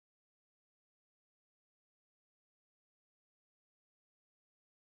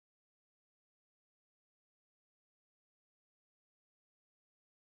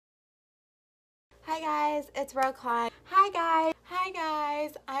Hi guys, it's Rel Klein. Hi guys,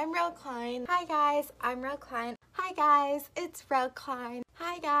 I'm Rel Klein. Hi guys, I'm Rel Klein. Hi guys, it's Rel Klein.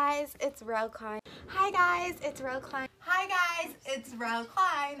 Hi guys, it's Rel Klein. Hi guys, it's Rel Klein. Hi guys, it's Rel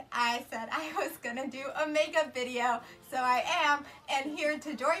Klein. I said I was gonna do a makeup video, so I am. And here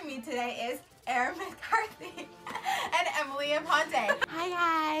to join me today is Erin McCarthy and Emily Aponte. Hi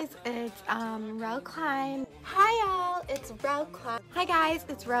guys, it's Rel Klein. Hi y'all, it's Rel Klein. Hi guys,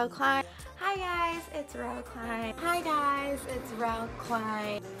 it's Rel Klein. Hi guys, it's Rel Klein. Hi guys, it's Rel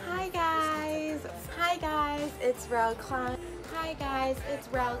Klein. Hi guys. Hi guys, it's Rel Klein. Hi guys, it's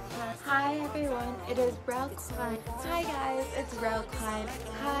Rel Klein. Hi everyone, it is Rel Klein. Hi guys, it's Rel Klein.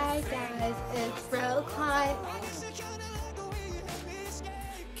 Hi guys, it's Rel Klein.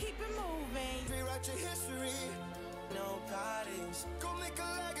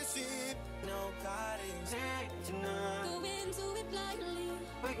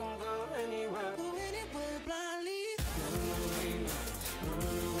 We gon' go anywhere. Go anywhere blindly.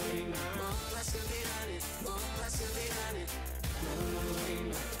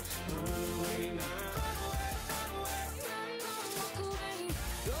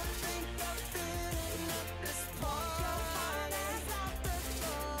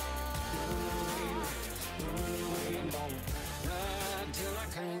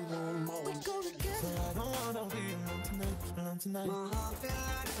 Tonight. My heart feel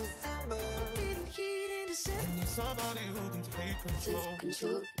like December. Feeling heat in December. I need somebody who can take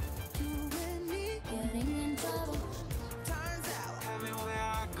control. You and me getting in trouble. Turns out everywhere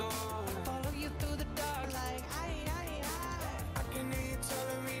I go, I follow you through the dark like I can hear you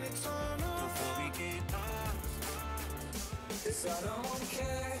telling me to turn off before we get up. It's I don't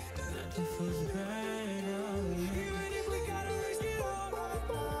care. Nothing feels better. Even if we gotta risk it all,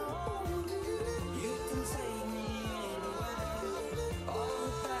 you can take me.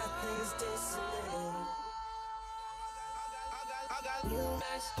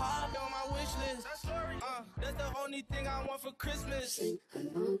 Hard on my wish list. That's the only thing I want for Christmas.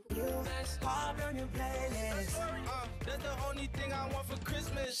 Hard on your playlist. That's the only thing I want for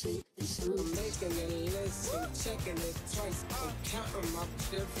Christmas. I'm making a list and checking it twice. I'm counting my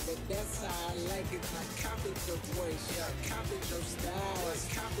chips, but that's how I like it. I copied your voice, yeah, I copied your style, I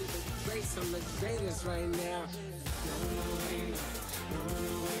copied the grace. I'm the greatest right now.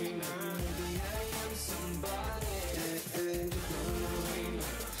 Maybe I am somebody.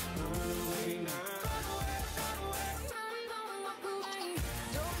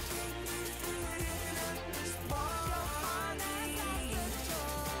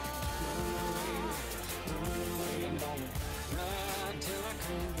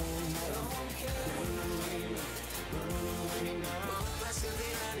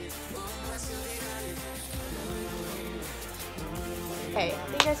 Okay,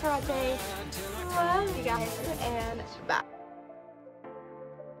 thank you guys for watching. Love you guys, and bye.